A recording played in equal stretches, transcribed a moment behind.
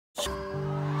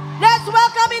Let's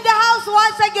welcome in the house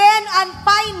once again and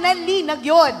finally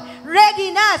nagyon.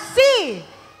 Ready na si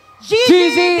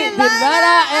Gigi,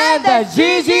 Lana, and the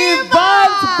Gigi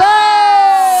Band Band!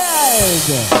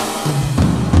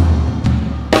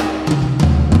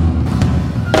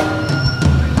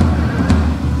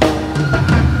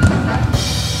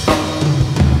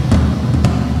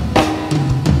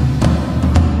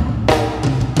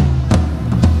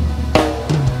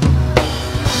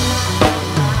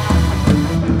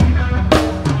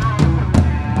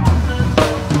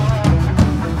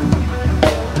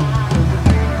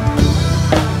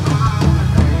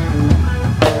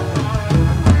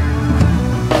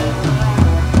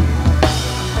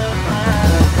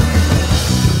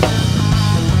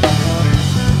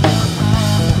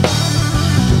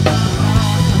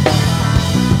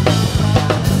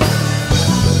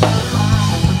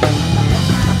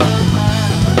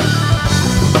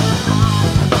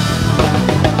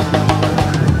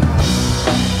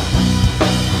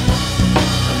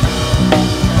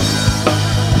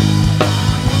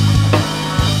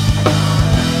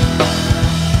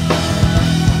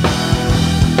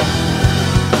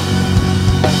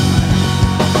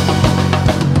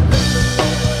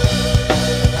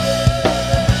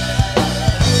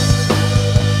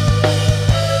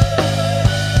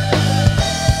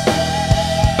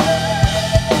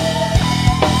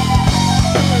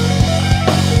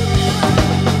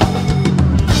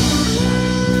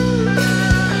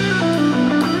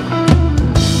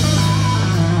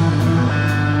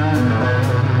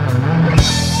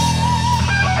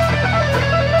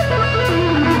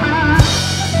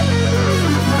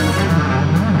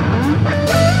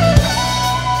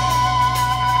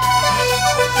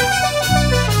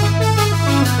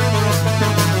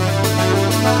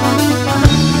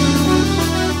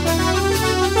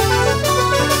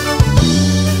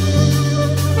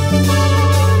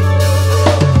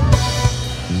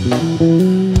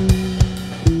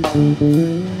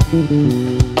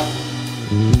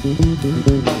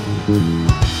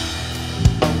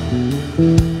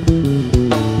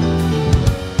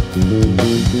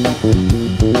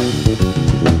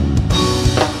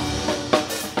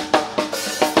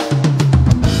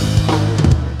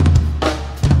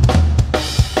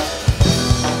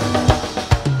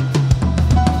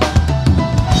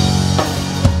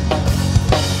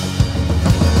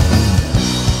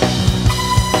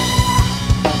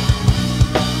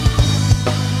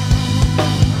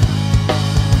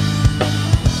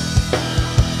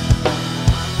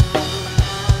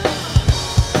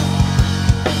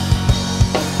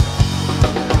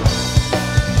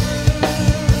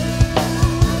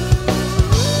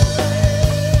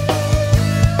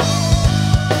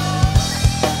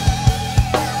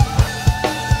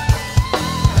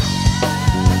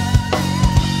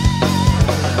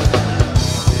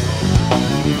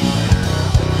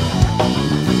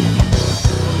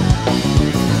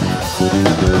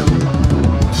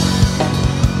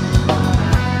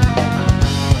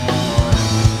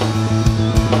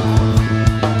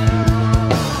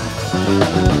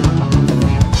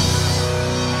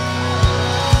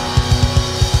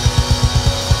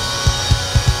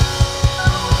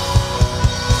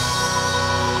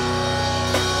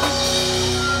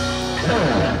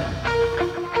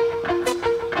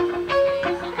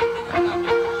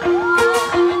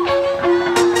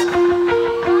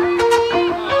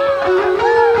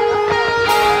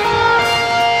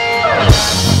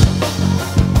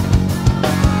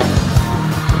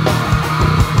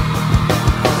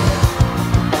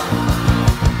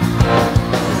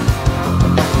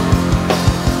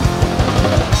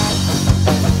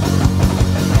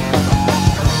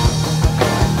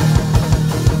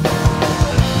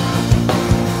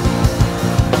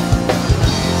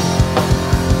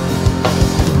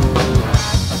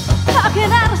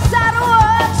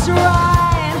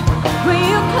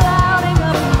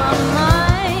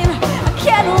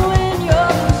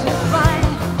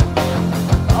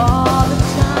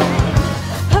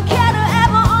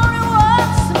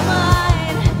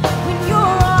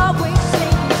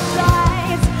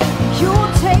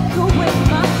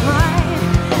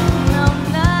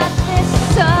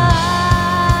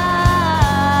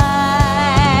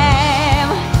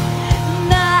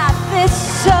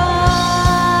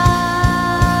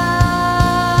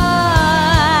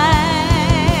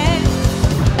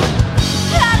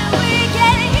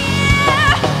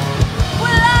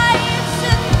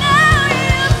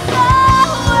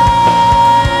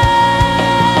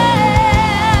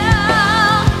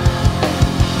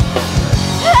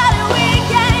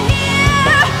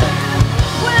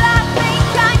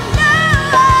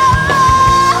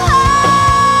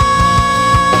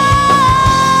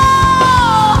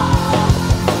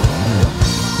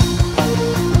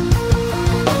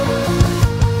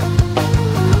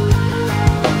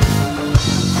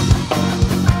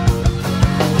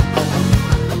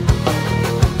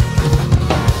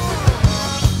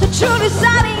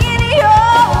 deciding in your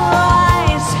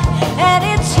eyes, and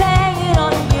it's hanging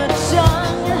on your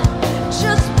tongue,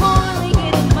 just boiling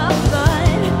in my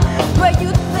blood. But you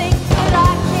think that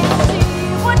I can't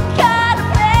see what kind of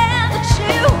man that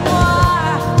you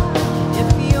are. If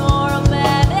you're a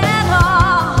man at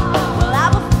all, well, I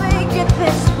will figure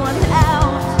this one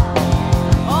out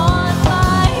on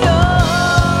my own.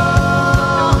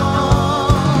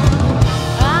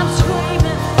 I'm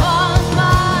screaming on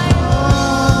my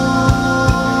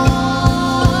own.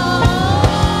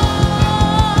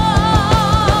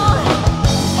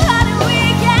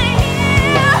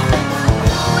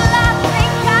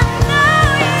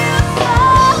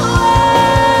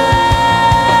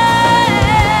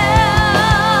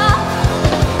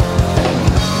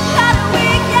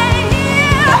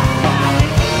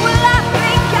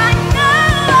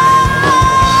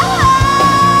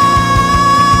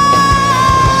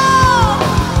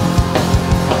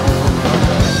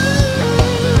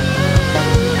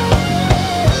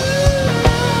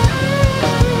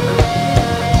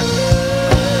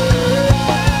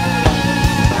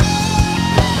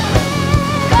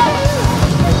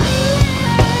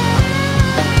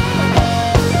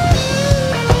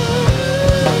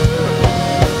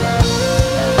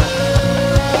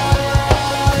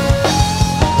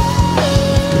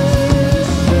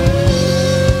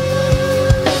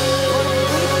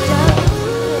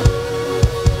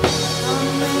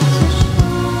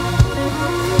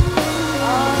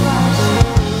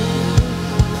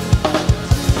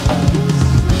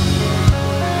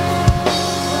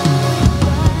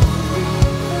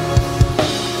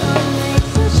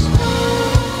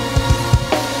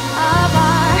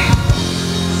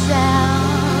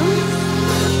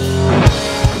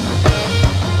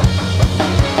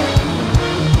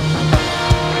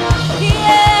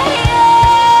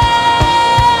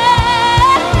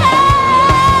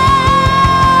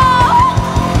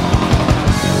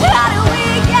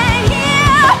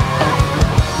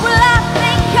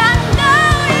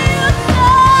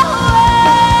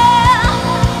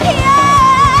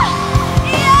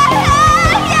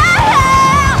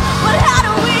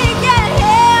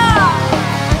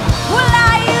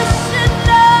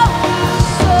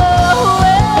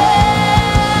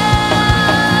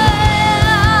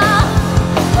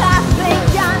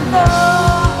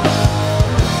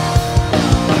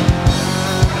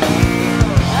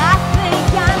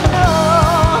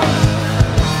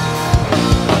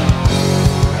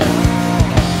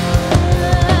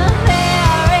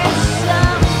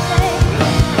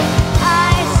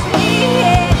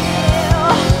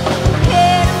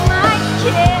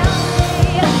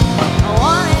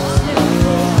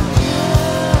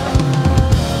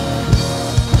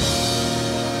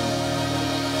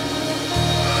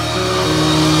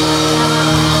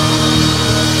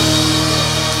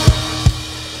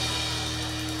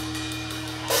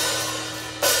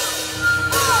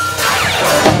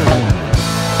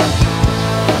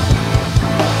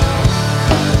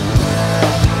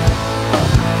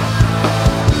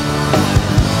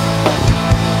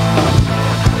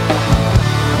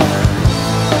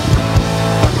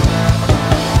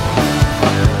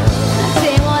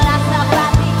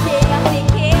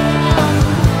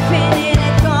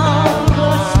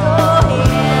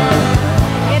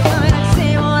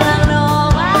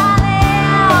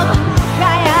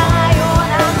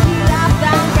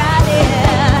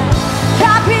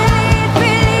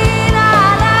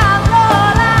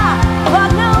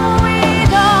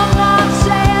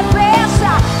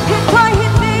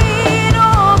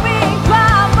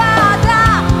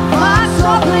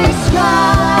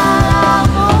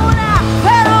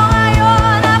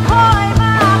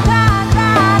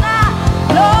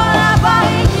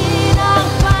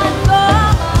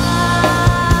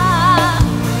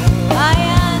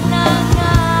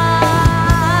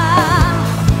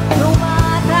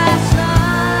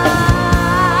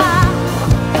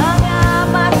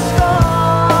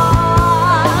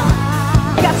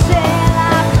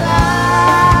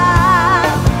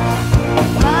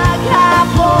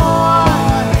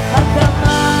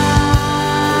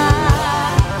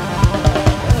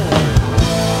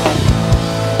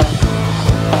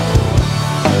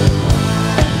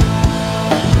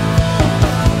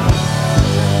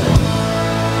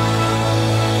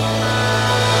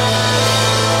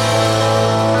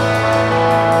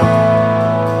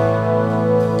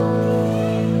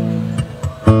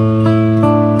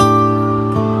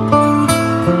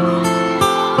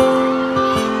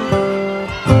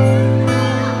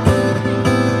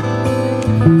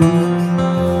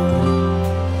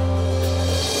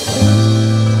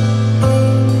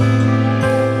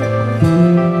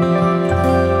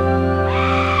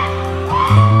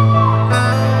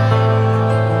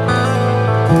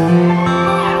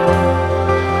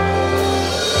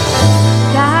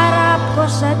 Kaharap ko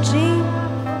sa jeep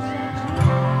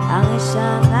ang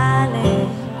isang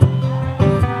alley,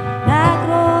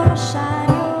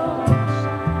 nagro-rosaryo,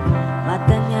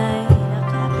 mata niya'y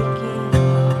nakapikit,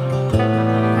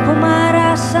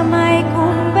 pumara sa may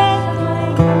kumbet,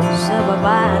 sa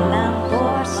baba lang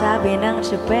po, sabi ng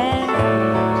tsuper.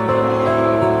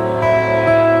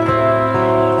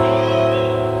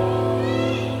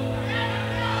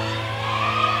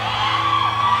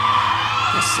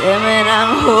 Kasi may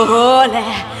nang huhuli,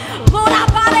 mura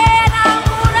pa rin ang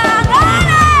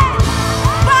ulanganin,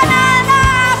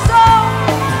 pananaso,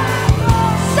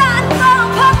 santong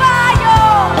kabayo,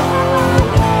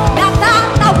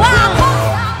 natatawa ko,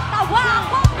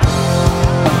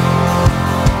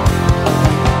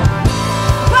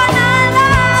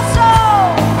 pananaso,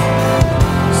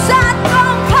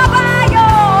 santong kabayo,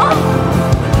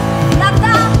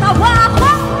 natatawa ko.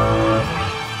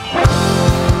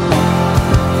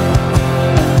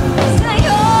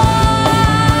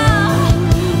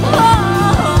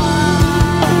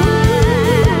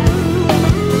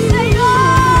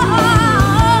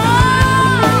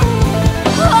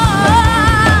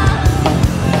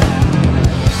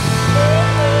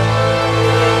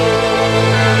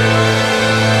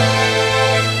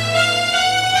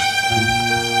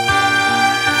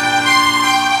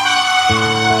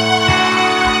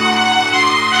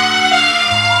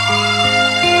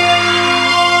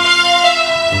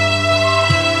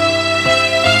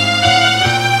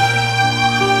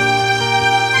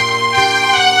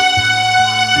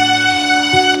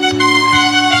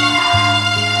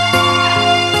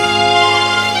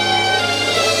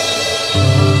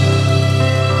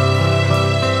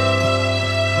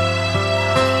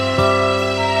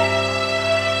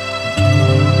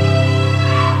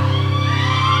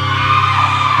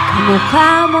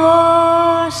 Mukha mo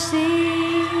si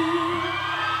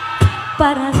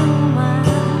Paraluma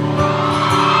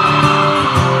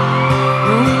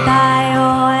nung tayo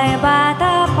ay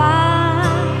bata pa.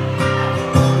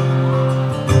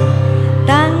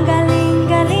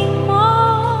 Tanggaling-galing mo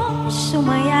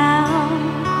sumayaw,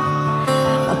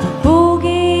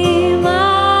 mapapugi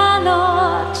man o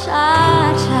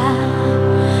cha-cha.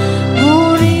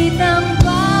 Ngunit ang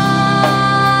paborito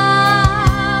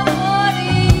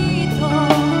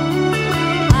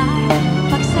ay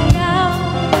pagsayaw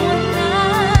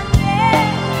ng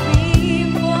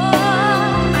equipo.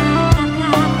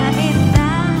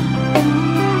 Nakakainda,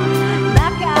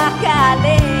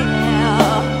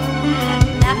 nakakaliw,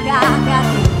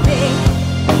 nakakakilig,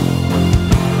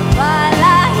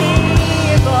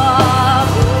 balahibo.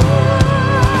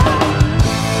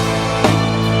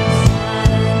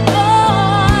 Sana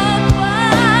noon pa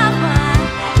man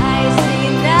ay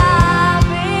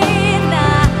sinabi na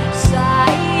sa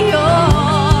iyo,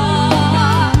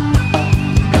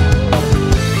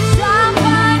 sa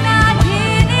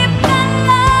panaginip ka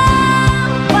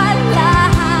lang pala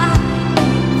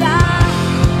kita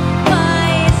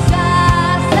may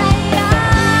sasaya.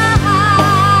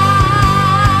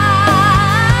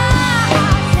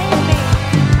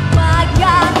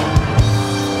 Magang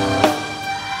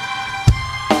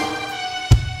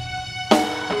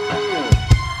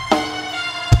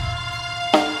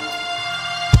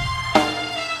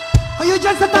Kayo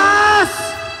dyan sa taas!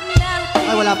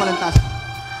 Ay, wala palang taas.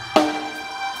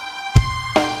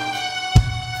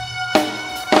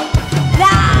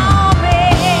 now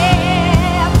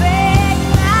bebek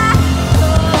na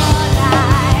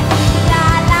tulay, la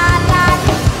la la.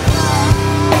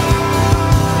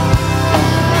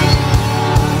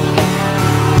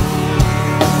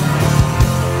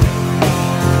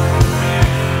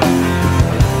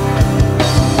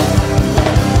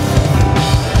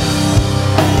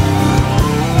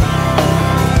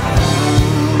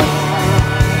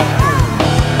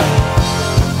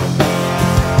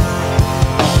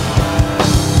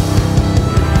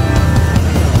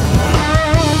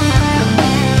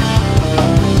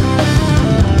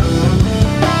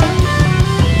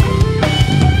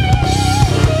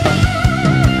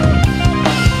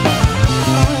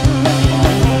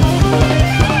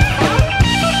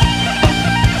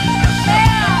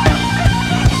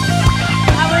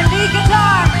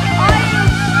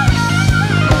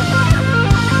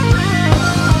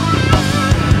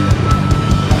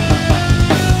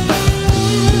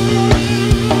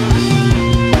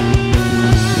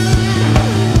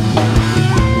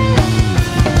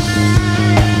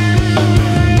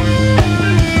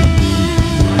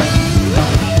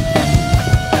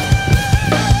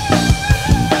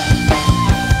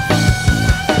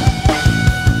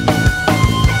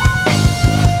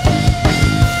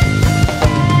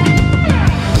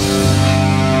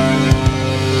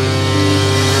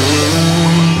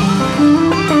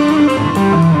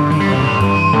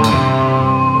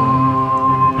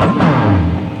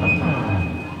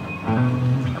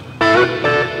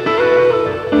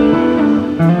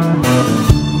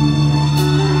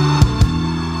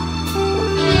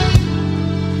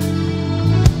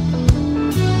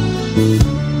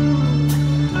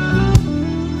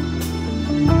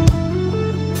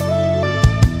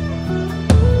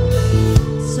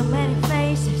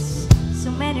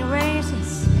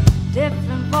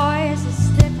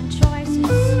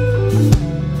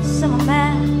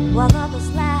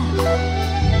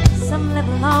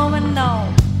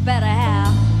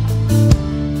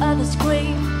 others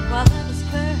scream while others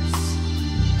curse,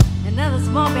 and others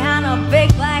mourn behind a big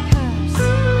black hearse.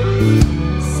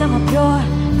 Some are pure,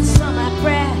 some are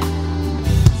bred,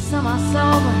 some are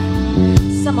sober,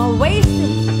 some are wasted,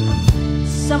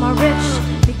 some are rich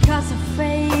because of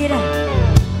fate,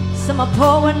 some are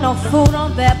poor with no food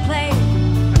on their plate.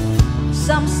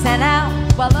 Some stand out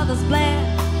while others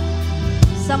blend.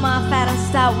 Some are fat and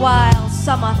stout while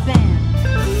some are thin.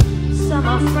 Some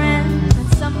are friends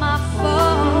and some are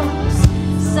foes.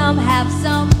 Some have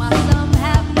some while some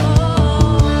have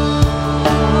more.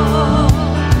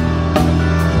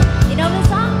 You know this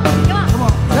song? Come on. Come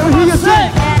on. Let me hear you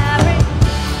sing.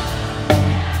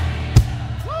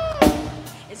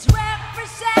 It's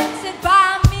represented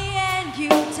by me and you.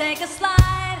 Take a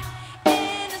slide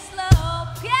in the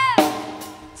slope. Yeah.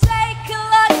 Take a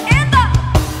look in the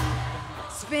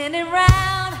spinning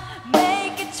round,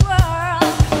 make it twirl.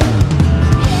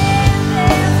 In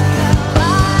this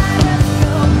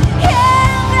kaleidoscope,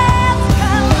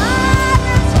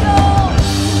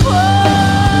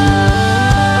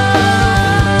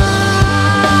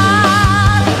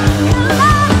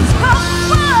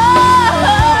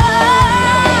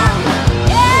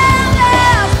 in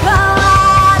this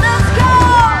kaleidoscope.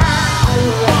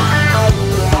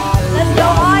 Let's go,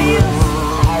 all you.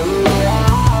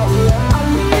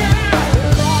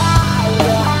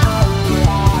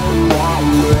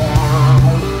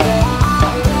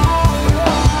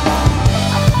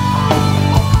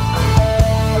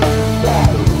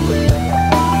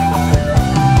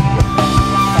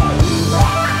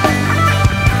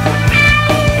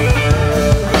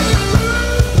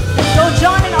 Go,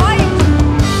 John and all you.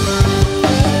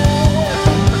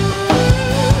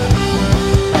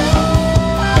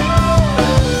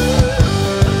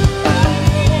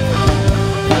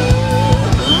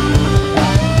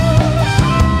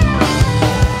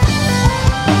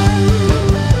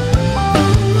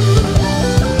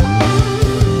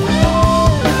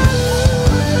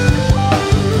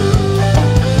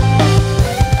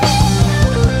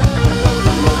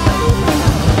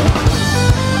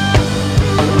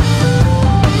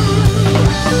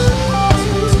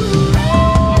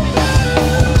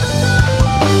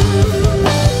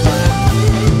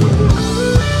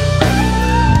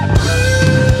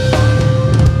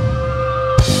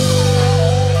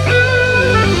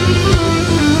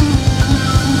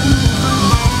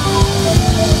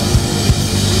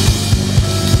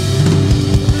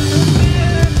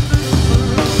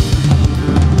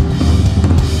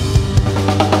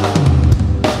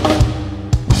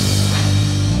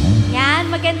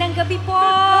 Yan, magandang gabi po.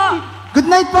 Good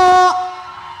night po!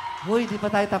 Hoy, di pa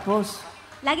tayo tapos.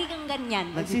 Lagi kang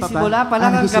ganyan. Nagsisimula pa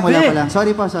lang ang nagsisimula gabi. pa lang.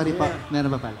 Sorry po.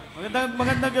 Meron pa pala.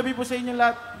 Magandang gabi po sa inyo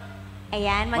lahat.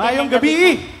 Ayan, Maayong magandang gabi.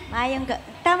 po.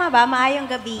 Tama ba? Maayong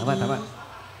gabi. Tama.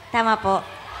 Tama po.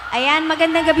 Ayan,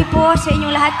 magandang gabi po sa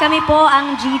inyong lahat. Kami po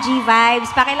ang Gigi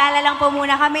Vibes. Pakilala lang po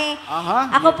muna kami.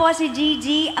 Aha. Ako po si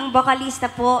Gigi, ang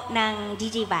vocalista po ng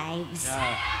Gigi Vibes.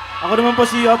 Ako naman po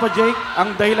si Opa Jake,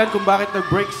 ang dahilan kung bakit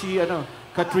nag-break si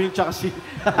Catherine tsaka si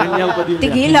Daniel Padilla.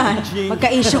 Tigilan. Jing.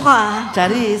 Magka-issue ka. ah.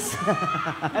 Charis.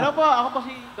 Hello po, ako po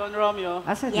si Don Romeo.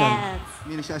 Asan yan? Yes.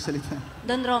 Hindi na siya salita.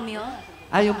 Don Romeo.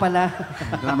 Ayun pala.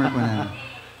 Drummer po na.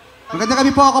 Magandang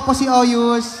gabi po. Ako po si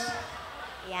Oyus.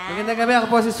 Yan. Magandang gabi. Ako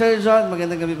po si Sir John.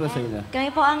 Magandang gabi po sa inyo. Kami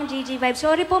po ang Gigi Vibes.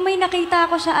 Sorry po, may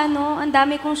nakita ako sa ang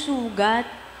dami kong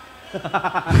sugat.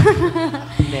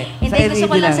 Hindi. Hindi, Sa gusto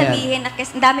ko LED lang lang yan. sabihin, ang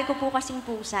dami ko po kasing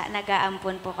pusa,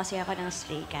 nag-aampon po kasi ako ng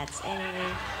stray cats.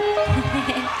 Anyway.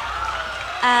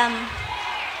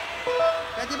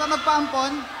 Pwede ba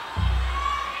magpaampon?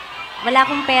 Wala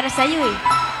akong pera sa'yo eh.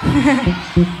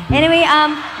 Anyway,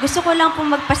 gusto ko lang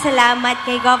pong magpasalamat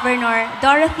kay Governor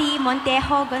Dorothy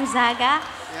Montejo Gonzaga.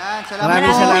 Yan, salamat.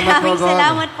 Maraming salamat po, Maraming Gov.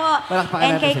 salamat po. Palakpakan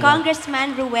And natin kay sila. Congressman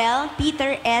Ruel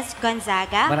Peter S.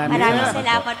 Gonzaga. Maraming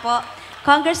salamat po.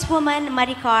 Congresswoman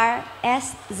Maricar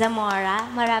S. Zamora.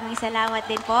 Maraming salamat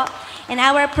din po. And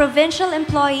our Provincial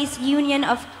Employees Union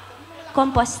of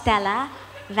Compostela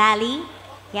Valley.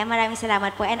 Yan, maraming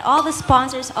salamat po. And all the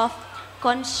sponsors of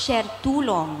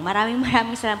Concertulong. Maraming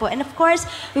salamat po. And of course,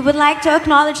 we would like to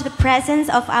acknowledge the presence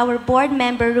of our board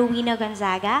member, Rowena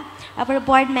Gonzaga, our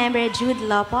board member, Jude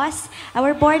Lopos,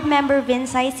 our board member,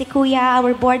 Vincay Sikuya,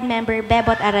 our board member,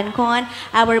 Bebot Arancon,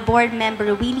 our board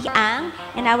member, Willie Ang,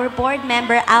 and our board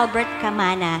member, Albert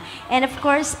Camana. And of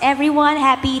course, everyone,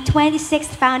 happy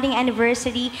 26th founding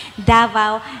anniversary,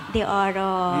 Davao de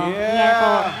Oro. Yeah. Yan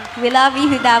po. We love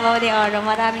you, Davao de Oro.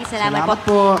 Maraming salamat, Salamat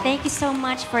po. Thank you so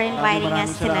much for inviting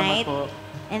us tonight.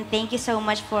 And thank you so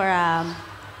much for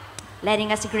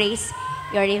letting us grace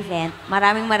your event.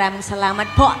 Maraming salamat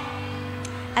po.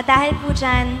 At dahil po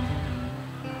dyan,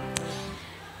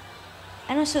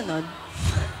 anong sunod?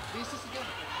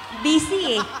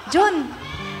 Busy eh. John!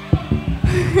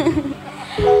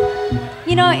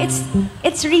 You know,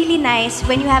 it's really nice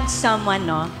when you have someone,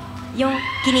 no? Yung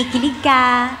kinikilig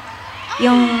ka,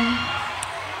 yung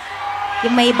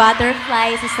may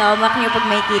butterfly sa stomach niyo pag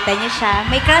makikita niyo siya.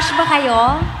 May crush ba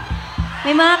kayo?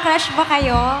 May mga crush ba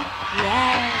kayo?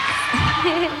 Yes.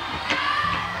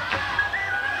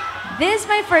 This is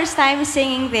my first time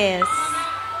singing this.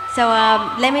 So,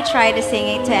 let me try to sing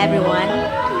it to everyone.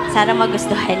 Sana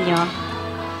magustuhan nyo.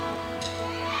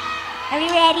 Are you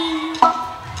ready?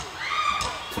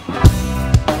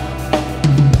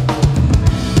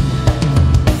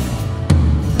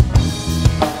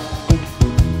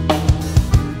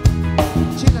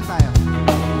 Chill lang tayo.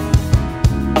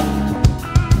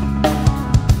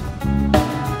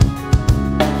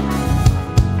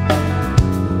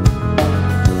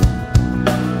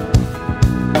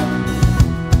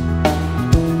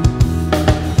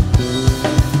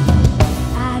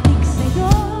 Adik sa'yo,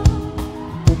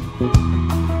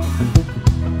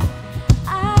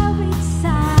 awit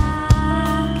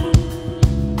sa'kin,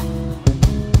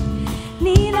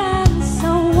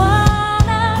 nilansawa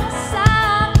na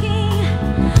sa'king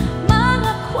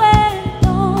mga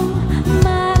kwentong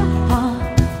marathon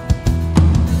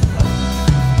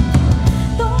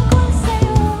tungkol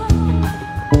sa'yo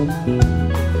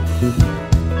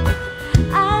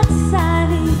at sa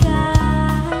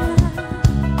ligaw.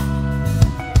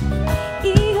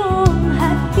 Iyong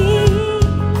hatid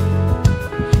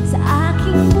sa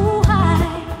aking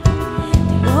buhay,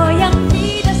 tuloy ang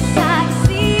bida sa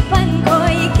isipan ko,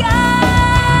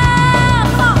 ikaw.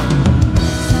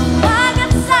 Sa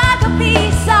umagat sa gabi,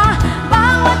 sa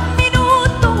bawat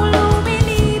minutong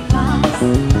lumilipas,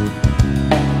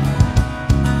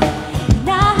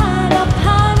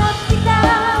 hinahanap-hanap kita.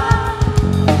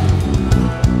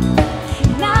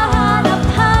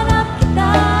 Hinahanap-hanap kita.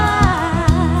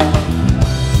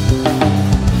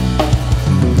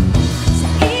 Sa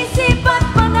isip at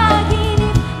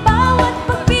panaginip, bawat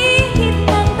pagbihit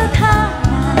ng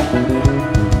tadhana,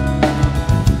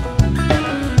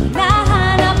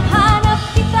 hinahanap-hanap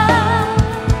kita.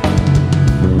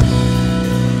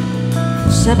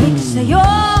 Sabik sa'yo,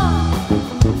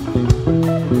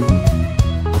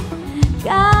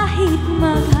 kahit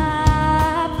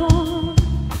maghapon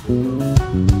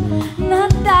na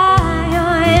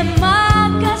tayo'y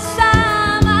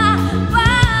magkasama,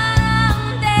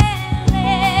 parang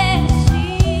telesine.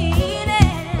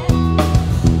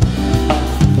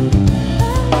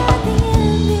 Ang ating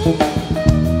ending,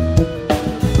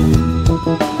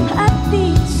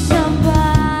 hatid sa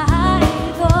bahay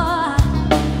ko.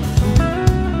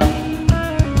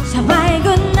 Sabay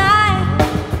goodnight,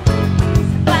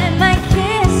 sabay my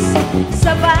kiss,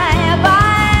 sabay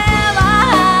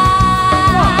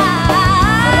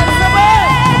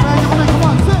Come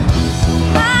on, sing.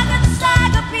 Umagat sa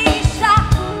gabi, sa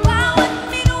bawat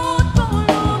minutong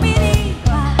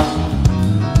lumilipas,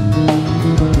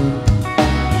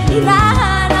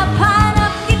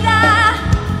 hinahanap-hanap kita.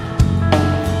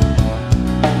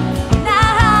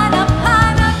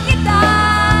 Hinahanap-hanap kita.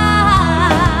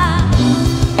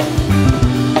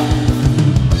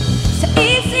 Sa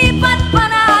isip at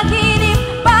panaginip,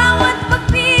 bawat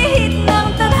pagbihit ng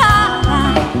tadhana,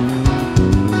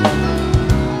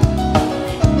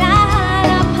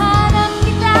 hinahanap-hanap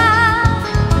kita.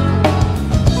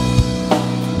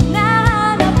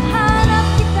 Hinahanap-hanap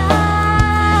kita.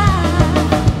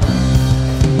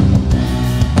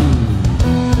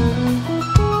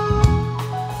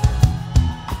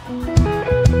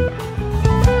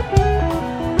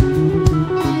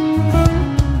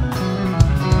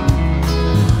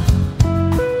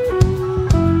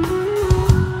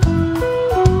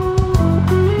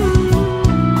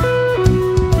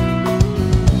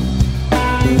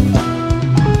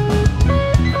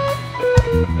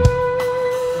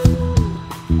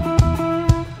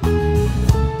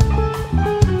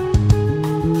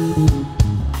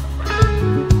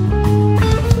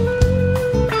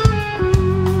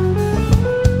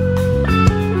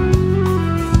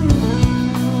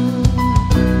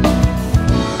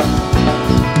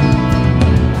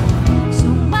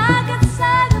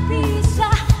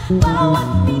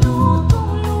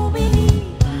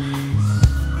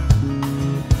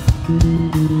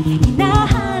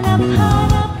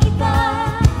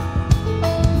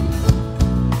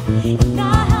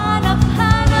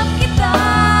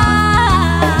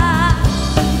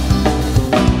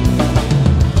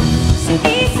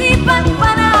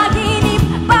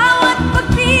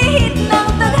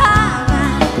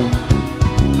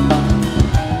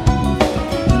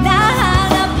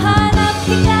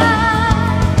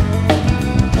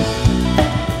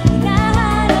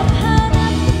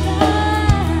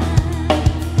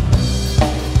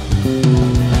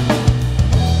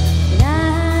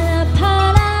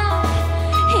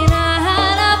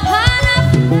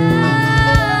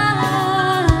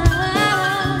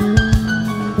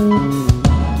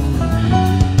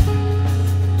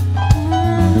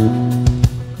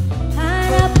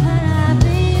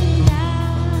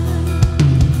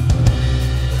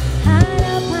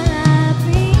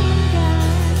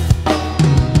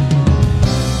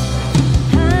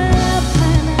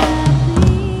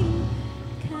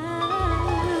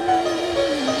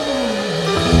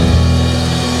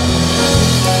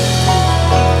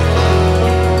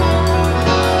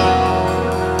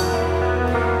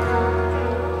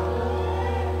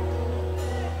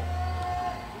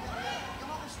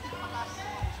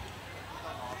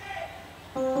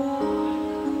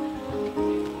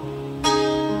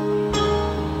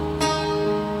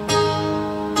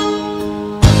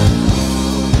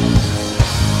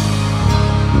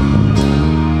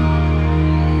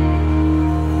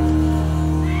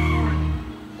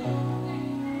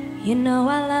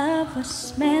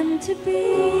 what's meant to be.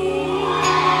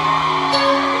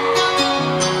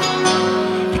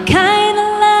 The kind of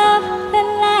love that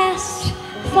lasts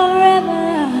forever.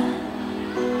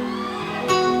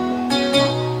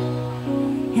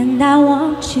 And I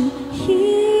want you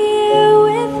here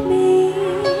with me.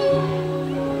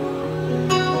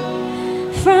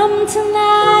 From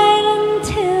tonight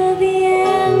until the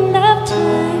end of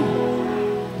time.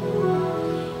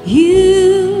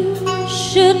 You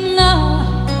should know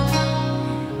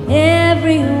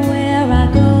everywhere I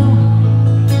go,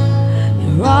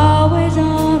 you're always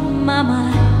on my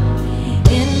mind,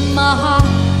 in my heart,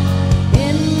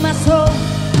 in my soul.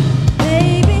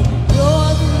 Baby,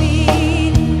 you're the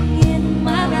meaning in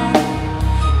my life.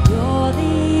 You're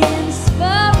the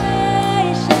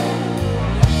inspiration,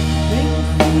 bring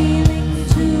feeling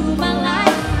to my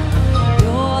life.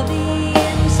 You're the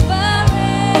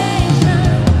inspiration.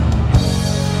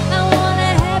 I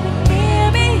wanna have you near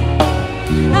me.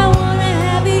 I wanna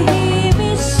have you hear me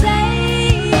say,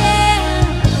 yeah.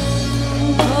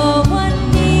 No one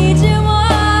needs you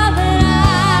more than I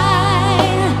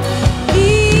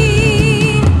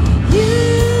need you.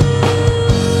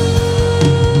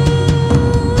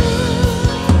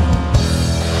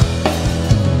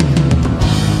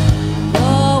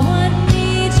 No one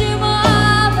needs you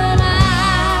more than I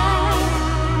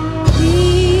need.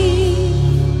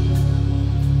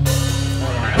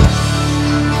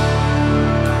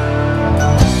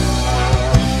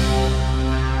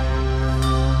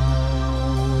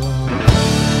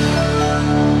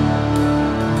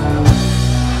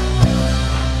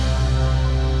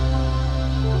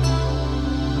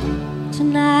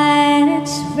 Tonight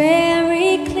it's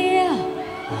very clear,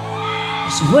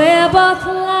 as we're both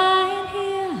lying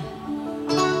here.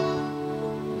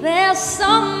 There's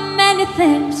so many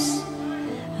things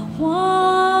I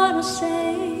wanna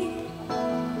say.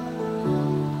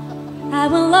 I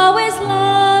will always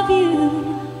love you.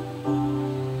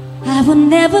 I will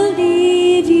never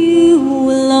leave you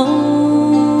alone.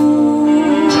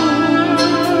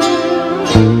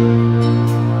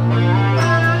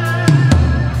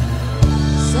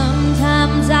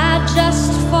 Sometimes I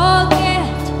just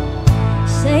forget,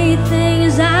 say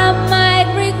things I might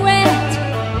regret.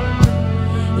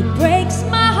 It breaks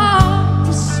my heart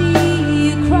to see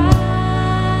you crying.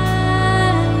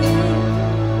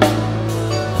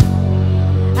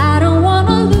 I don't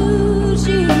wanna lose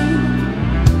you.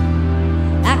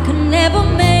 I can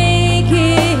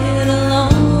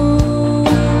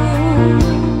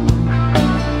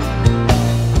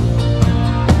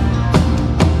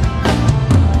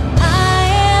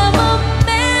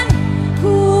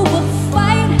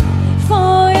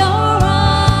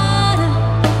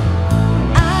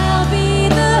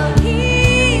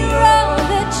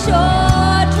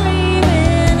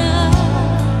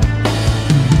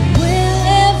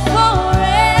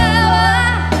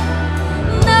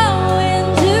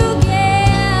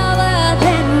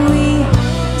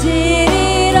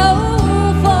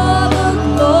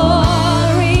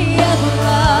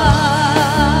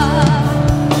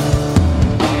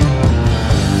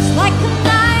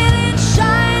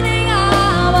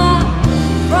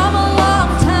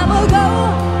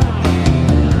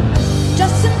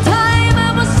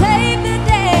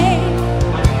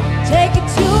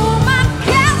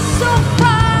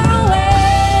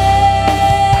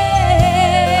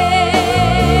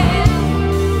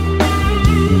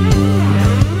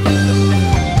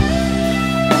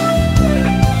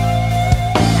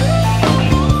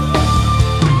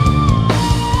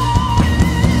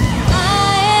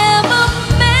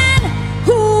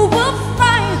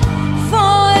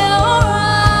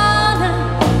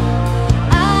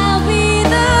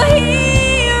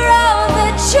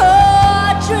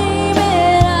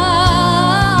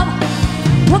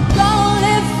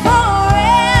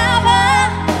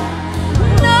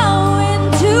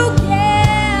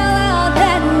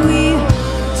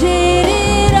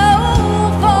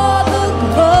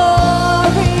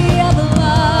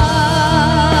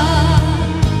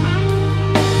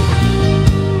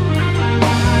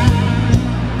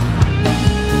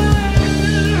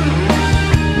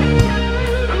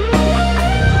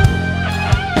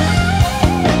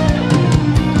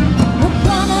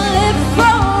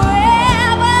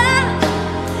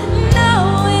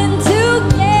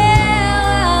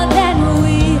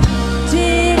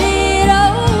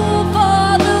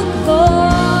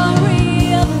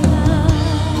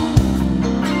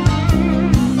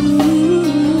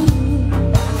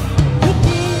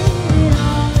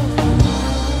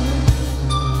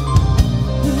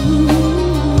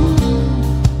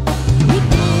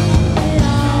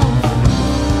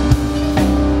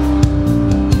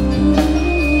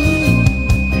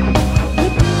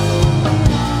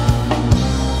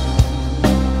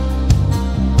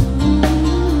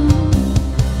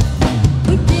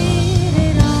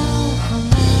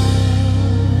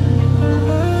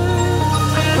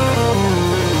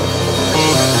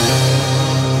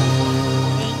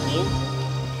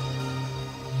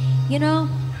You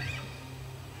know,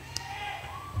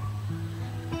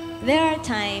 there are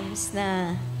times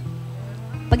na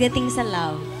pagdating sa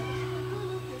love,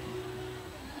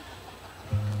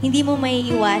 hindi mo may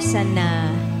iwasan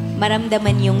na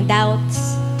maramdaman yung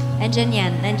doubts. Nandyan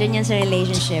yan sa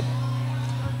relationship.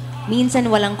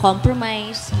 Minsan walang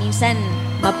compromise, minsan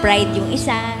ma-pride yung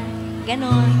isa,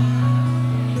 ganon.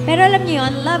 Pero alam niyo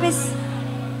yun, love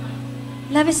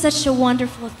is such a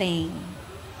wonderful thing.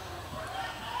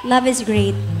 Love is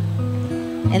great,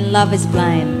 and love is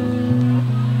blind.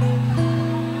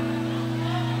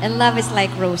 And love is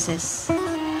like roses.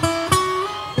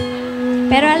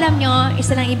 Pero alam nyo,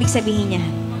 isa lang ibig sabihin niya.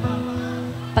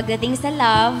 Pagdating sa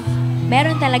love,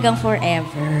 meron talagang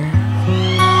forever.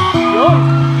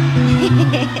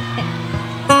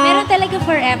 Meron talagang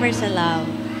forever sa love.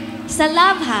 Sa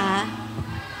love, ha?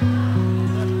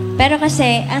 Pero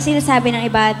kasi, ang sinasabi ng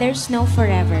iba, there's no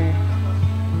forever.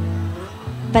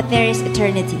 But there is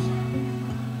eternity.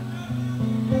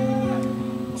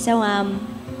 So,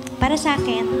 para sa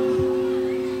akin,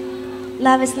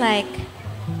 love is like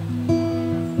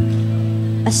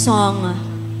a song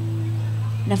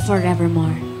na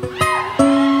forevermore.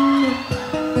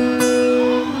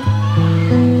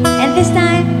 And this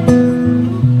time,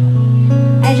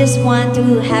 I just want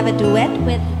to have a duet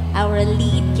with our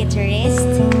lead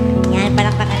guitarist. Yan,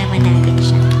 palakpakan naman natin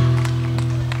siya.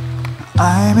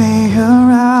 I may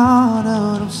run out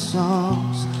of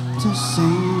songs to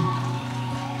sing.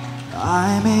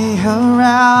 I may run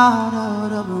out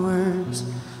of words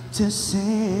to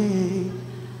say.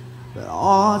 But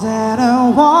all that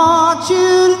I want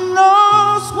you to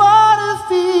know is what I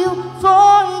feel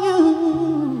for you.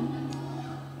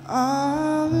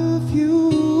 I love you.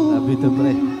 Love you too,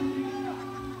 pre.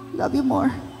 Love you more.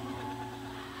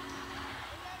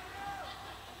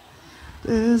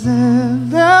 There's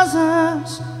endless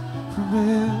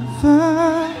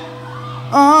forever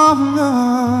of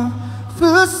love.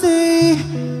 We'll stay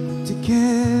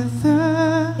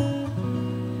together.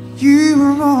 You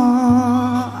are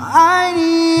all I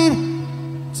need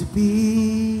to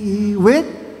be with.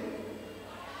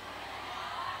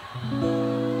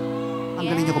 Ang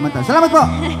galing niyo kumanta. Salamat po!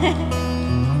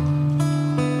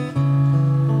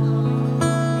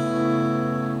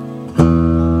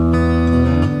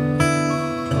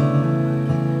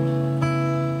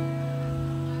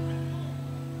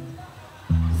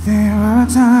 There are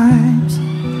times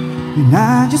when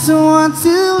I just want to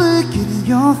look in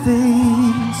your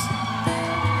face,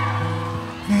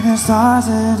 and the stars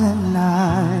at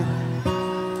night.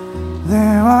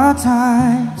 There are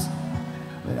times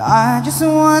when I just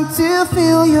want to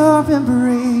feel your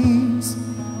embrace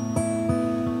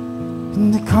in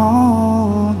the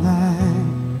cold night.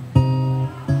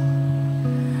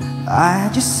 I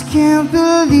just can't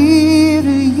believe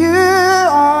that you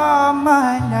are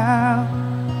mine now.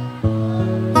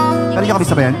 Kali niyo kami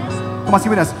sabayan? Kumasi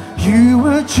with us. You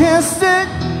were just a...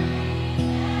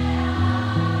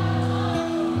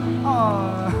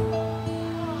 Oh,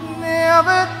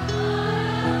 never...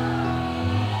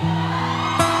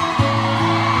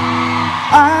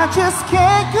 I just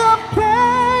can't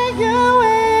compare you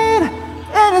with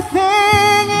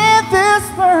anything in this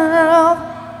world.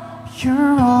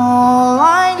 You're all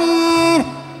I need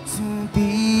to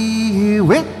be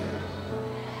with.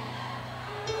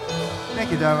 Thank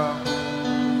you, Davao.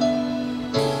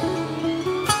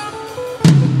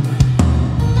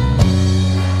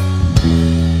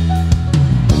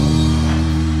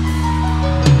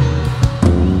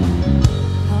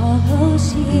 All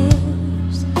those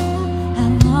years, I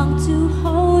long to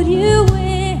hold you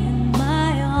in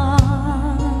my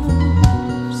arms.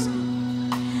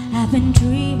 I've been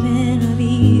dreaming of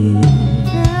you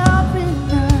every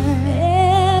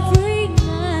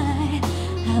night.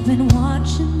 I've been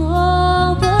watching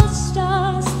all the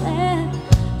stars that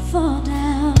fall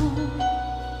down,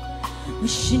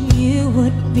 wishing you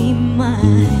would be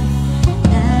mine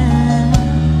now.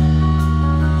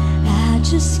 I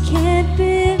just can't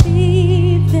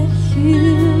believe that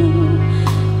you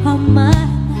are mine.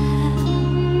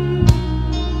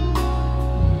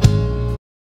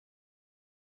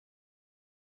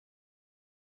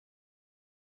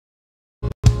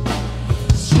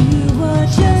 You were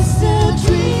just a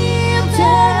dream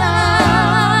that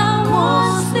I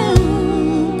once knew.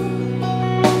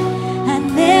 I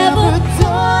never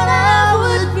thought I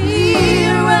would be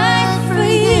right for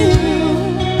you,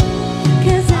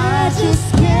 'cause I just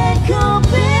can't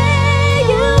compare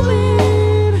you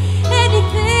with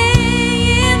anything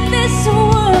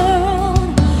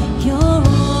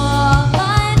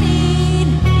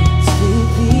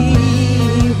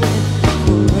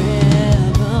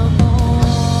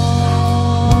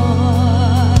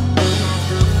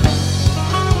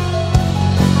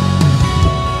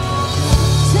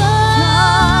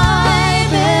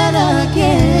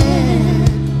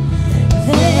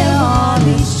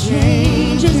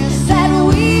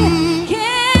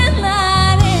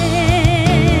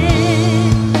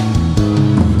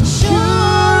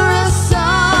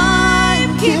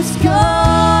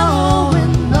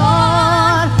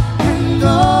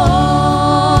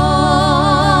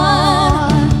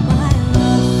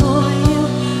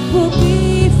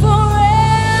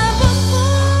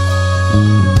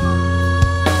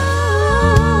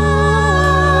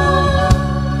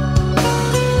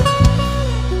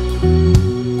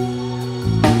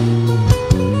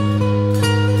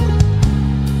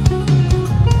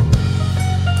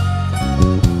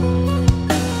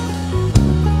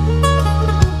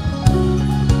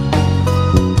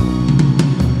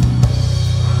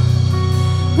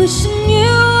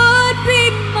you would be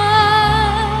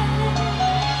mine.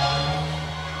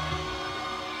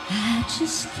 I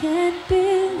just can't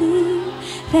believe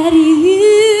that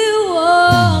you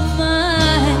are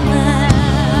mine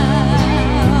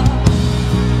now.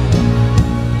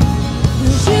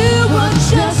 You were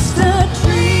just a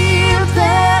dream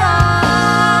that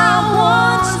I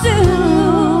once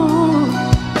knew.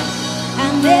 I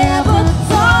never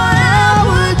thought I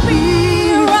would be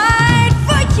right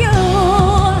for you,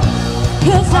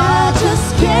 'cause I just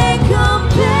can't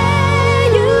compare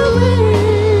you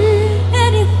with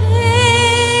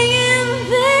anything in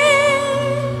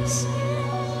this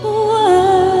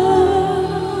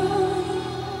world.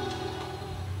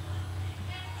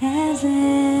 As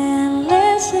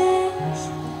endless as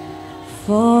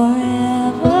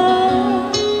forever.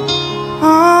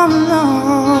 Our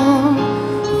love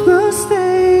will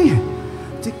stay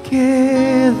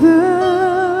together.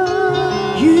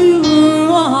 You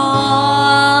are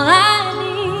all I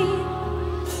need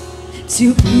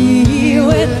to be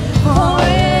with forevermore.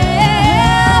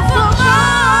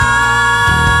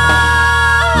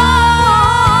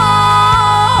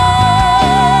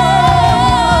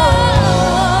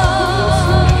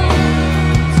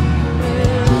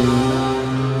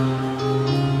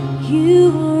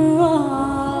 You are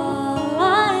all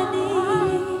I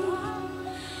need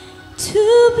to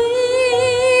be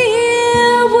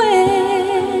with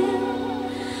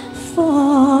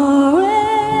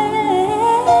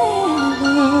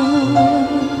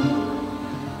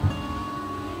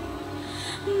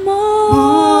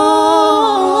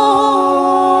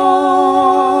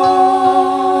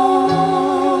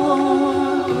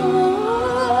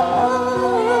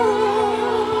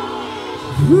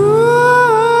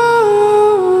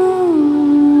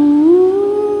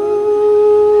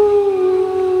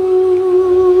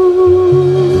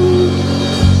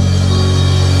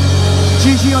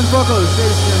Gigi on vocals.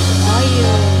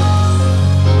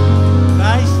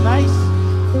 Nice, nice.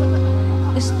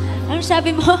 Ano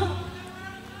sabi mo?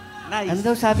 Nice. Ano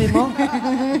daw sabi mo?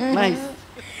 Nice.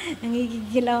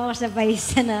 Nangigigil ako sa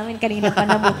paisa namin kanina pa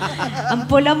na mo. Ang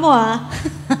pula mo, ha?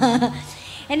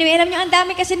 Anyway, alam niyo, ang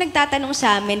dami kasi nagtatanong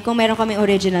sa amin kung meron kaming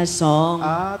original song.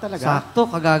 Ah, talaga? Sakto,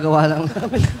 kagagawa lang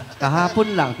namin. Kahapon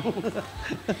lang.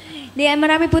 Di,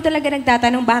 marami po talaga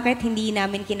nagtatanong bakit hindi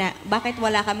namin bakit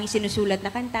wala kaming sinusulat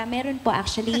na kanta. Meron po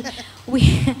actually.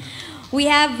 We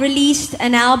have released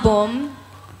an album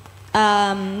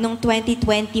nung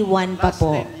 2021 pa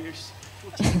po.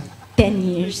 10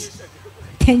 years.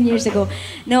 10 years ago.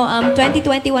 No,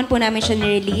 2021 po namin siya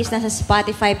ni-release. Nasa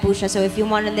Spotify po siya. So if you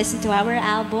want to listen to our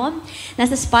album,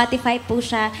 nasa Spotify po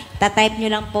siya. Tatype nyo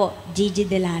lang po, Gigi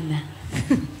de Lana.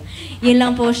 Yun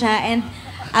lang po siya. And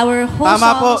our whole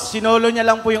Tama po, songs... sinolo niya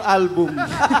lang po yung album.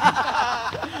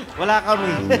 Wala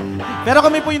kami. Pero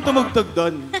kami po yung tumugtog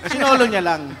doon. Sinolo niya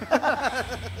lang.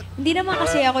 Hindi naman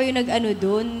kasi ako yung nag-ano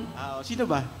dun. Sino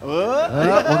ba? Oh?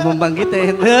 Huwag mong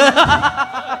banggitin.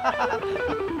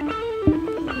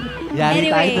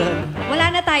 Yari tayo Anyway, doon. wala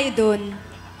na tayo dun.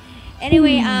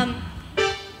 Anyway,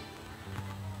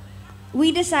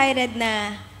 we decided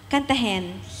na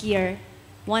kantahin here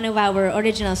one of our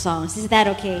original songs. Is that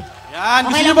okay? Yan.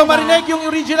 Gusto Okay niyo lang ba ba? marinig yung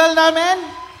original namin?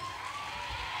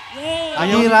 Yay!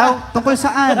 Hindi raw. Tungkol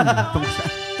saan?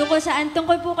 Tungkol saan?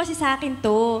 Tungkol po kasi sa akin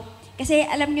to. Kasi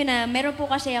alam nyo na, meron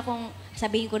po kasi akong,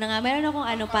 sabihin ko na nga, meron akong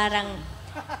parang,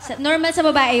 normal sa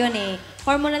babae yun eh.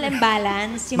 Hormonal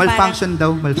imbalance. Yung Malfunction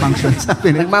daw. Malfunction.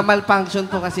 Sabi nila. Nagmamalfunction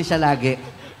po kasi siya lagi.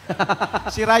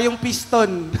 Sira yung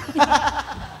piston.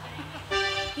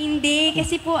 Hindi,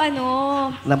 kasi po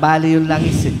Nabali yung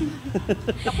langis eh.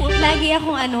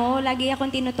 lagi akong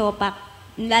tinutopak.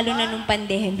 Lalo na nung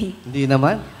pandemic. Hindi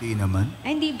naman. Hindi naman.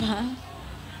 Ay, hindi ba?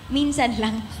 Minsan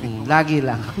lang. Lagi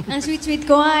lang. Ang sweet-sweet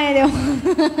ko nga, eh.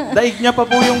 Daig niya pa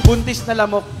po yung buntis na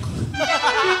lamok.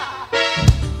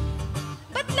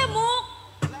 Ba't lamok?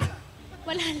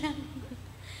 Wala lang.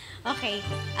 Okay.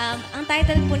 Ang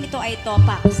title po nito ay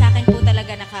Topak. Sa akin po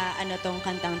talaga tong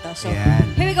kantang to. So,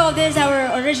 Yan. here we go. This is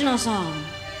our original song.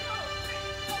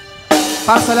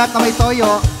 Para sa lahat na may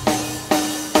toyo,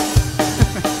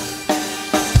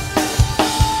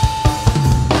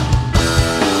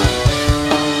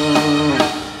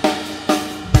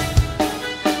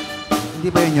 hindi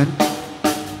ba yun?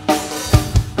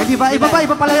 Hindi ba?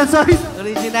 Iba pala yun, sorry.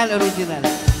 Original.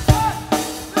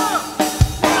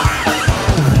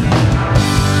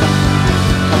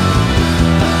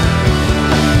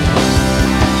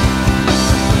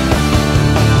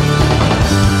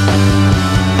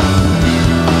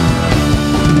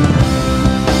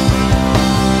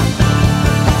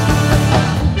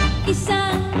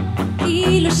 Isang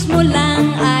kilos mo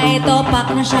lang ay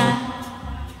topak na siya.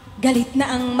 galit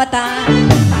na ang mata.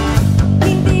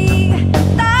 Hindi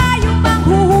tayo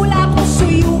manghuhula kung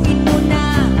suyuin mo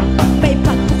na. May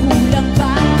pagkukulang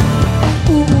ba?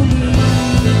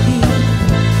 Uulitin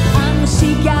ang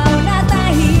sigaw na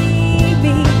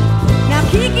tahimik.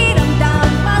 Nakikiramdam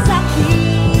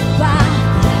masakit pa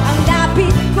ang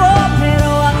lapit ko,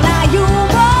 pero ang layo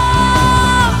mo.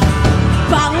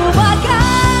 Pangumaga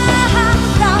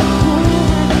hanggang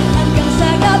buwan, hanggang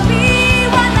sa gabi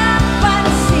walang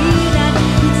pansinan.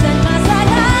 Minsan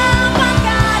masarap ang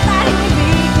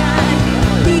katahimikan.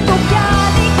 Di ko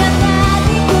kalikan na,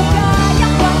 di ko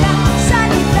kayang walang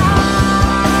salita.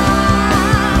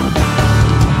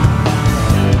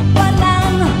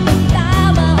 Walang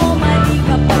tama o mali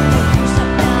kapag nag-usap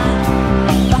na,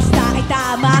 basta ay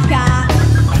tama ka.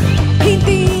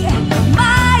 Hindi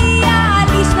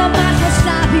maialis na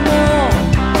masasabi mo,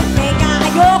 teka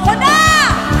ayoko na.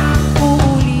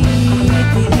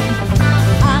 Uulitin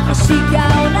ang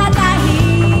sigaw na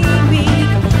tahimik.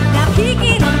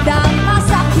 Nakikiramdam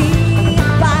masakit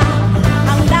pa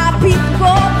ang lapit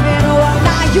ko, pero ang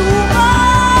layo mo.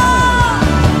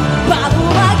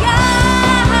 Pag-umaga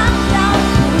hanggang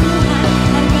buwan,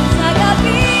 hanggang sa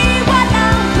gabi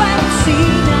walang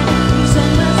pansinan. Minsan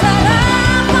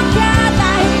masarap ang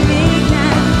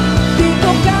katahimikan. Di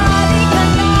ko kalikan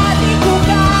na, di ko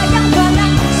kayang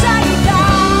walang salita.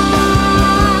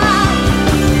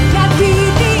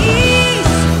 Nagtitiis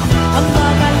ang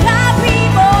mga labi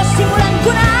mo, simulan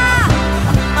ko na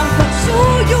ang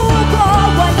pagsuyo ko.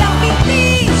 Walang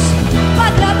bitis,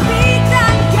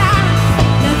 paglapitan ka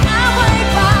ng away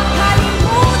pa,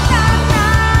 kalimutan na.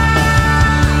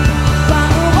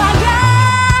 Pangumaga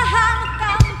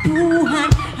hanggang buwan,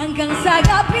 hanggang sa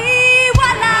gabi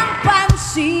walang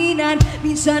pansinan.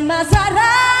 Minsan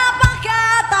masarap ang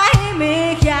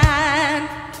katahimikan.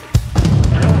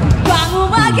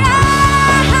 Pangumaga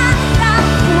hanggang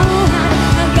buwan,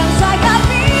 hanggang sa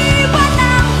gabi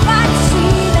walang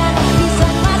pansinan.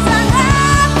 Minsan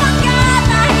masarap ang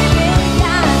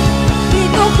katahimikan. Di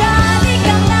ko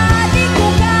kalikan na, di ko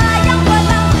kayang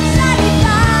walang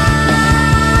salita.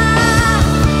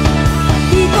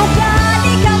 Di ko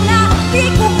kalikan na, di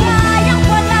ko kayang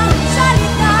walang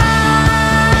salita.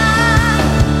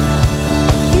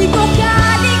 Di ko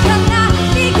kalikan na,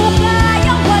 di ko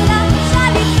kayang walang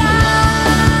salita.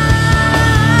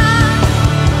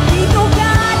 Di ko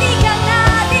kalikan na,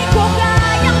 di ko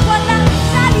kayang walang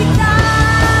salita.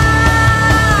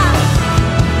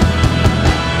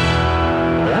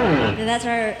 That's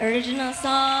our original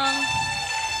song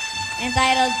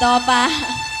entitled Topa.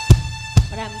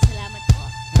 Maraming salamat po.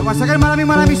 Once again,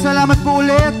 maraming salamat po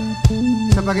ulit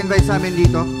sa pag-invite sa amin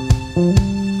dito.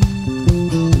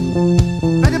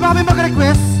 Pwede ba kami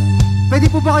mag-request?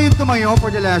 Pwede po ba kayong tumayo for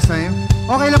the last time?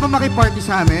 Okay lang ba makiparty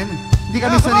sa amin? Hindi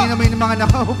kami sanay na may mga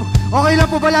nakaupo. Okay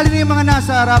lang po ba, lalo na yung mga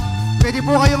nasa harap? Pwede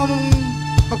po kayong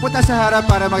magpunta sa harap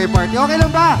para makiparty. Okay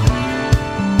lang ba?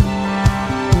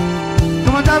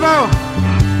 Come on, Davao!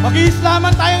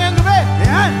 Mag-iislaman tayo ngayong gabi!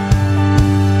 Ayan!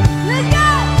 Let's go!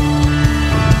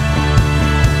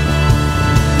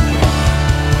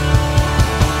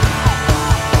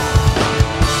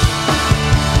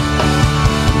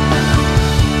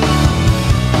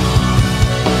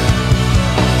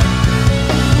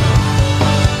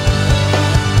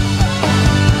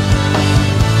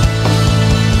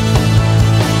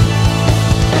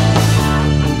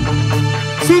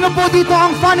 Sino po dito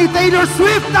ang fan ni Taylor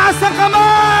Swift? Taas ang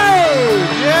kamay!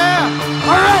 Yeah!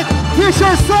 Alright, here's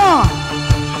your song!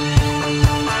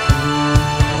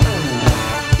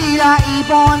 Tila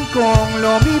ibon kong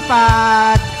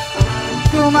lumipad,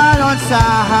 tumalon sa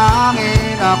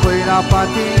hangin, ako'y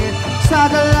napatin sa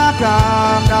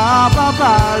dalagang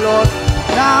nababalot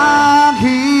ng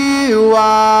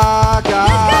hiwaga.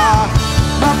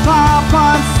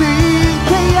 Mapapansin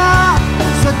kaya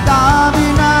sa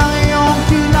dami ng iyong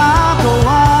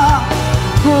ginagawa,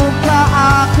 kung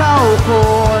kaakaw ko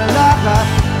lahat,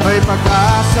 may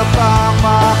pag-asa pang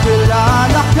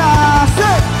makilala ka.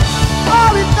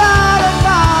 Alintaran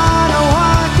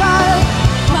manawagan,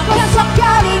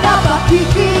 magkasakali na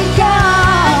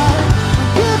pakikinggan,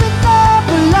 ang ibig na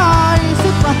pala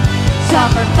isipan sa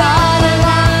kanta na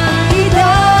lang ito.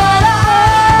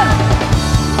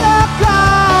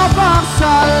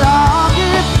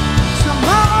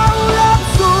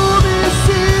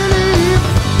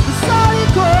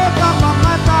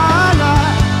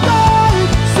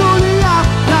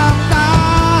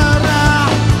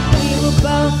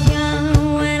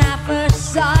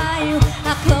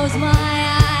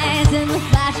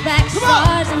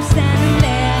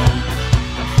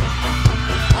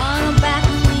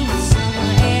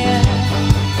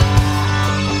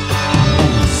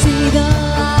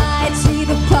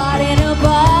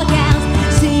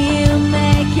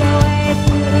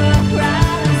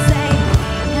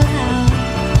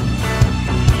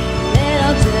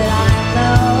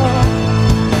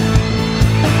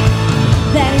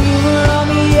 and you were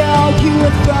Romeo. You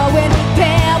were throwing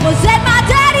pebbles at my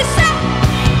daddy's son.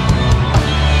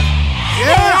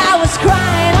 And I was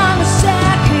crying on the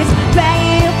circus,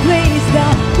 begging you please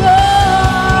don't go.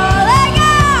 Let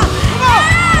go.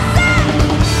 And I said,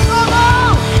 come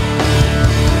on.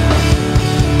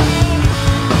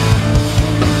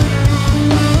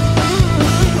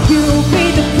 You'll be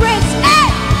the prince. Hey!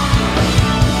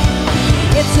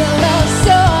 It's a love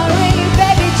story,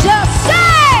 baby, just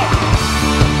say.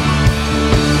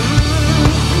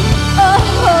 Oh,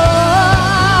 oh,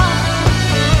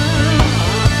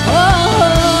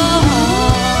 oh.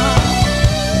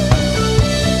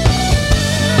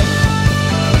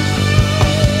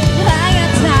 I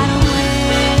got tired of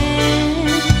waiting,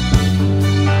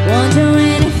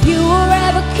 wondering if you were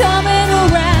ever coming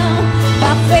around.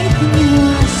 My faith in you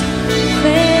was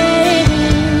fading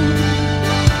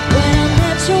when I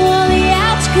met you on the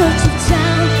outskirts of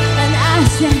town, and I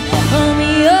said,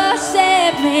 Romeo,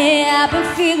 save me. I've been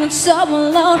feeling so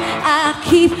alone. I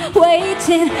keep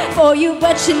waiting for you,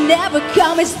 but you never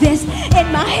come. Is this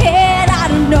in my head? I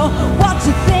don't know what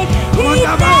to think. He's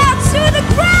down to the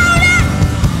ground.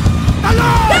 Go!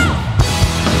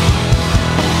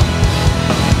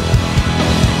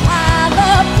 I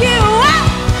love you.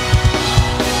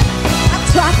 I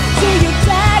talk to you,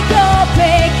 tag your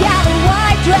big yellow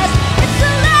white dress. It's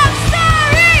a love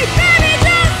story, baby,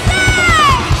 just say.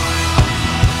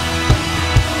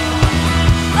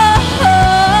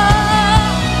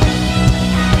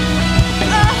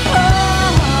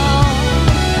 Oh,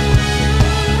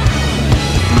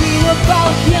 we were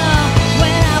both young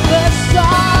when I first saw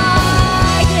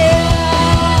you.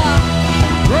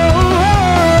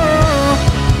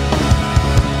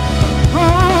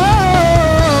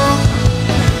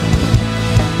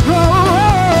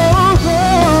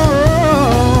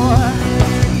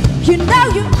 You know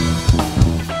you,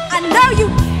 I know you.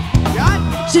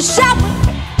 Just shout me,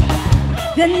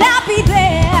 then I'll be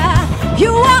there.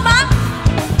 You are my,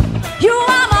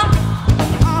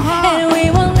 and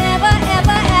we will never,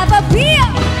 ever, ever be.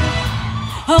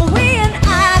 Are we an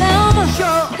item?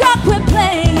 God, we're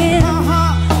playing.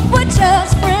 We're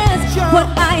just friends. What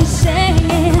are you saying?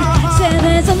 Say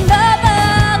there's another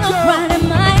look right in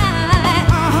my eye.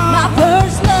 My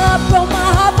first love broke my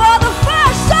heart for the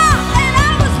first time, and I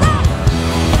was wrong.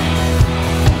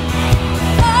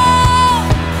 Oh,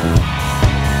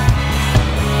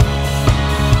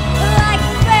 like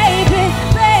baby,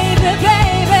 baby,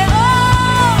 baby.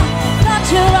 Oh, thought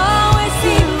you'd always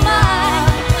be mine,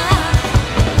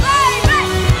 baby.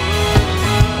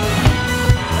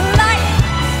 Like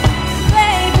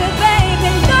baby, baby,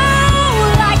 no,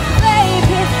 like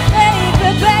baby, baby,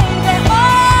 baby.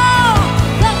 Oh,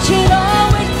 thought you'd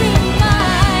always be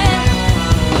mine.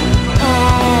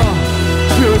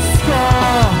 Diyos ko,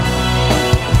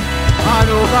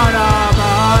 ano ba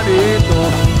naman ito?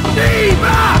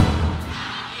 Diba?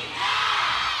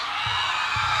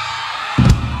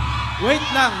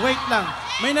 Wait lang.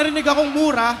 May narinig akong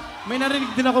mura, may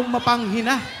narinig din akong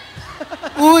mapanghina.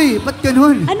 Uy, ba't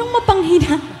ganun? Anong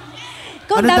mapanghina?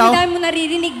 Ikaw, Ano dami-dami mo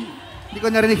naririnig. Hindi ko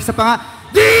narinig sa panga.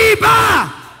 Diba?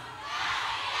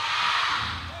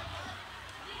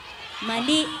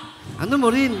 Mali. Ano mo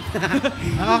rin?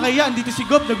 Nakakaya, andito si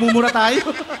Gob, nagmumura tayo.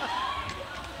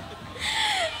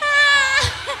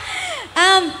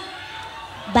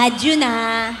 Bad yun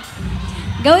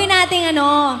Gawin natin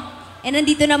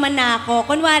nandito naman na ako.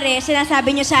 Kunwari,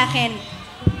 sinasabi niyo sa akin,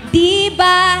 di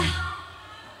ba,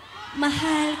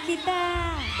 mahal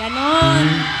kita. Ganon.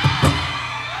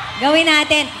 Gawin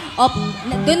natin. O,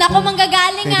 doon ako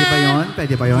manggagaling Pwede ba yun?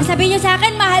 Pwede ba yun? Sabihin niyo sa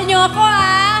akin, mahal niyo ako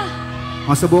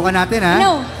O, subukan natin, ha?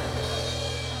 No.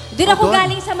 Doon ako doon?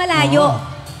 galing sa malayo.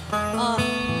 Oo.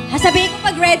 Sasabihin ko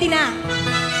pag ready na.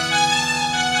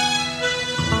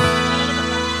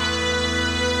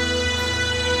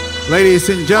 Ladies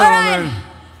and gentlemen,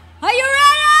 Are you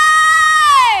ready?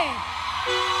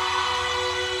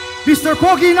 Mr.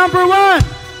 Pogi number 1!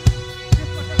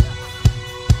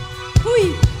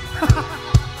 Huy!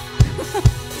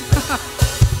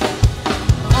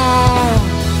 Oh,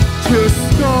 Diyos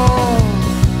ko,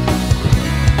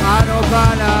 ano ba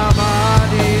naman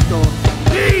ito?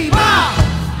 Diba?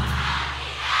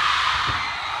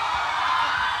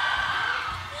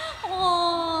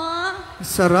 Aww.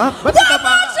 Sarap. Ba't ito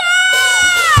pa?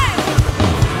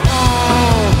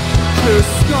 Oh,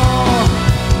 Diyos ko,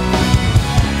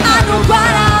 Ano ba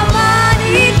naman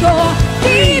ito?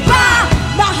 Di ba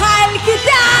mahal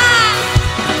kita?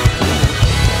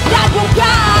 Gagawin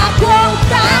ka akong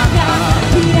tanga,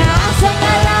 pinaasa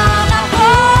na lang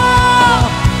ako.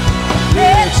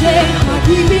 Medyo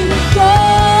mag-ibig ko.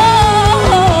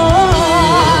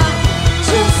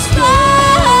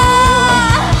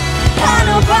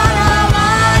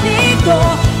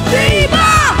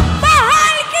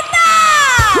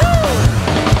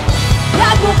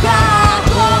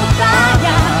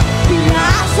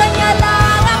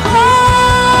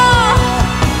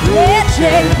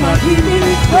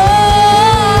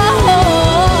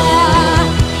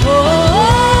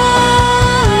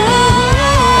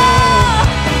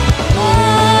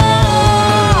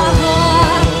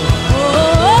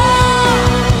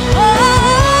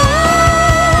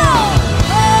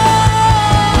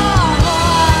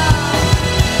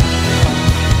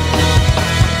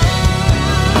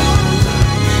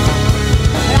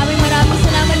 Maraming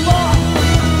salamat po.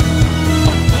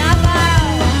 Davao.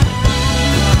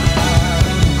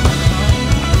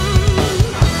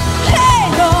 Hey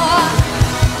ho,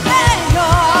 hey ho,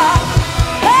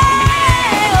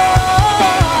 hey ho,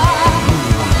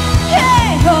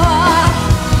 hey ho,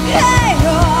 hey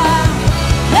ho,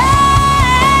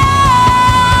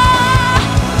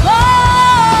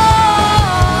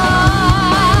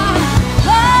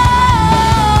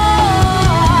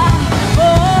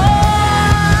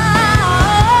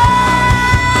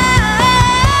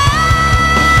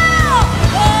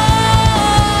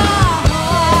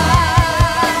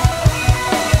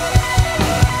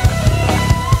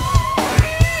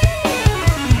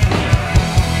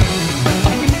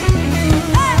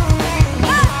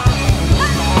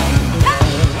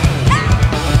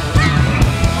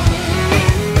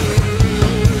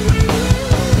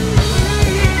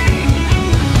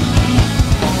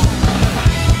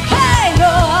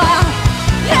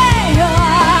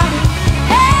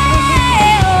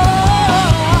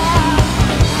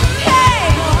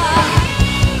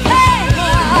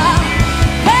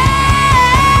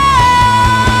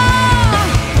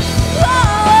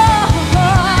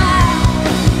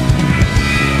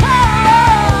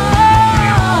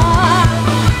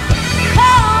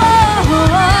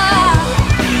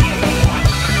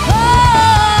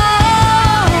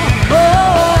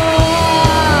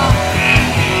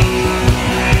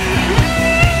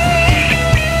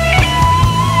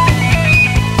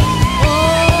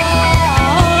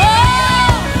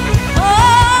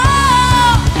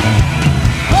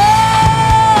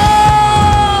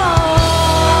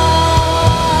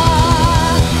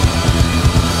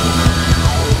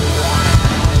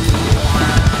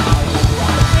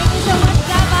 Thank you so much,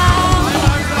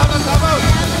 Davao.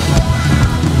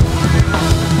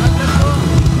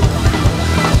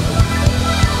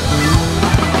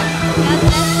 God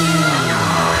bless you.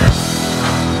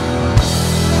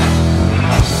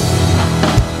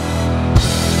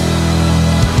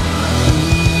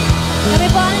 Kami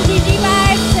po ang Gigi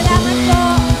Vibes. Salamat po.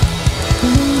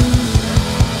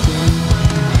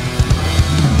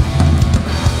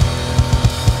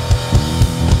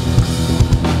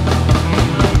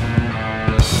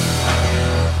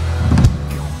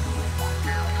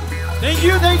 Thank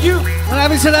you, thank you.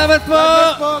 Maraming salamat po. God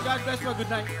bless po. God bless po. Good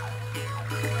night.